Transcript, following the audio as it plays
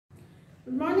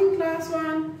Good morning class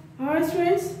 1. Hi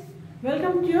students,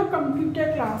 welcome to your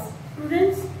computer class.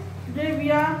 Students, today we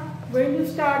are going to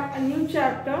start a new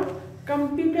chapter,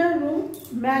 computer room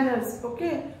manners.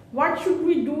 Okay, what should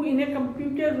we do in a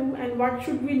computer room and what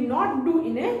should we not do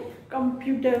in a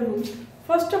computer room?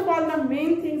 First of all, the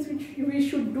main things which we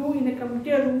should do in a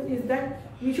computer room is that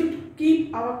we should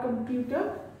keep our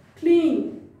computer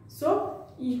clean. So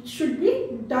it should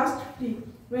be dust free.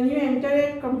 When you enter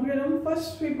a computer room,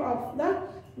 first sweep off the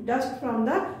dust from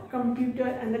the computer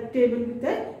and the table with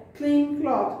a clean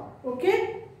cloth.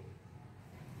 Okay.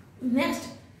 Next,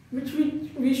 which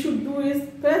we should do is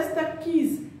press the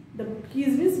keys. The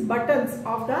keys means buttons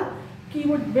of the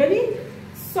keyboard very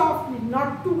softly,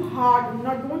 not too hard.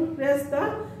 Don't press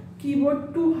the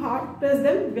keyboard too hard. Press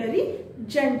them very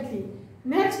gently.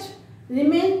 Next,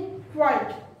 remain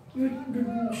quiet.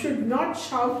 You should not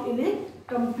shout in a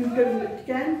computer room. It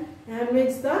can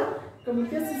damage the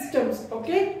computer systems.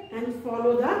 Okay, and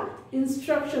follow the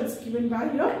instructions given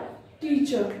by your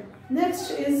teacher.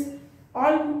 Next is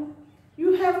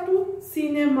you have to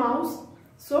see a mouse.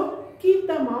 So keep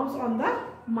the mouse on the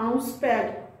mouse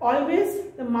pad.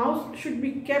 Always the mouse should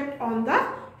be kept on the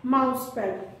mouse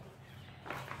pad.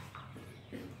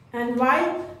 And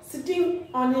while sitting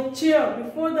on a chair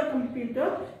before the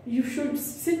computer, you should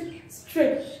sit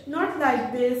straight, not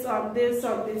like this or this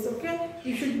or this. Okay,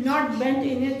 you should not bend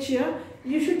in a chair.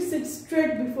 You should sit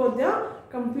straight before the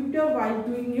computer while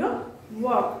doing your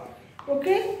work.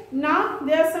 Okay, now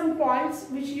there are some points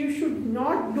which you should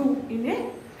not do in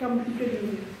a computer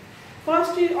room.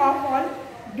 First of all,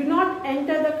 do not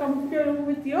enter the computer room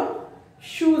with your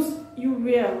shoes you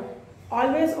wear.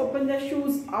 Always open the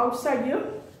shoes outside your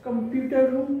computer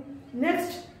room.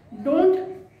 Next,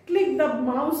 don't click the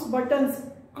mouse buttons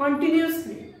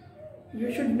continuously.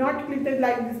 You should not click them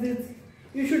like this.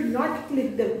 You should not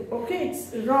click them. Okay,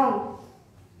 it's wrong.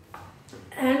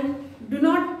 And do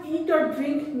not eat or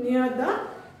drink near the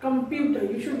computer.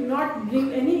 You should not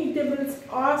drink any eatables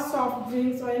or soft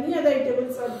drinks or any other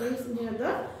eatables or drinks near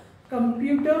the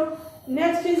computer.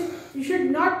 Next is you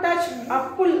should not touch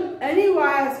or pull any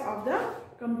wires of the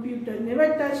computer.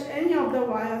 Never touch any of the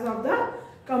wires of the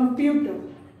computer.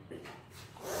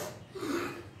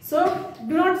 So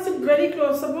do not sit very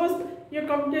close. Suppose your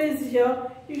computer is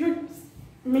here, you should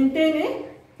maintain a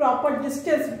proper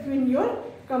distance between your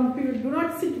computer. Do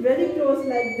not sit very close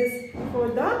like this before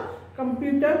the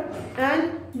computer.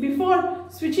 And before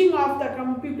switching off the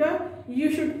computer,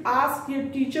 you should ask your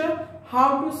teacher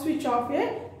how to switch off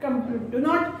a computer. Do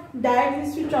not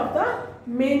directly switch off the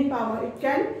main power. It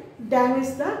can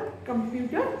damage the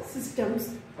computer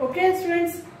systems. Okay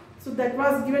students, so that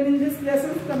was given in this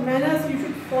lesson, the manners you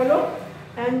should follow,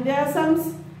 and there are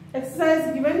some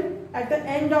exercise given at the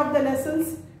end of the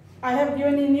lessons I have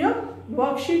given in your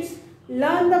worksheets.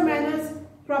 Learn the manners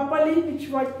properly, which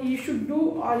what you should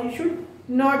do or you should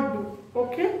not do.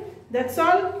 Okay, that's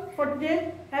all for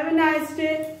today. Have a nice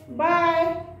day.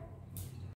 Bye.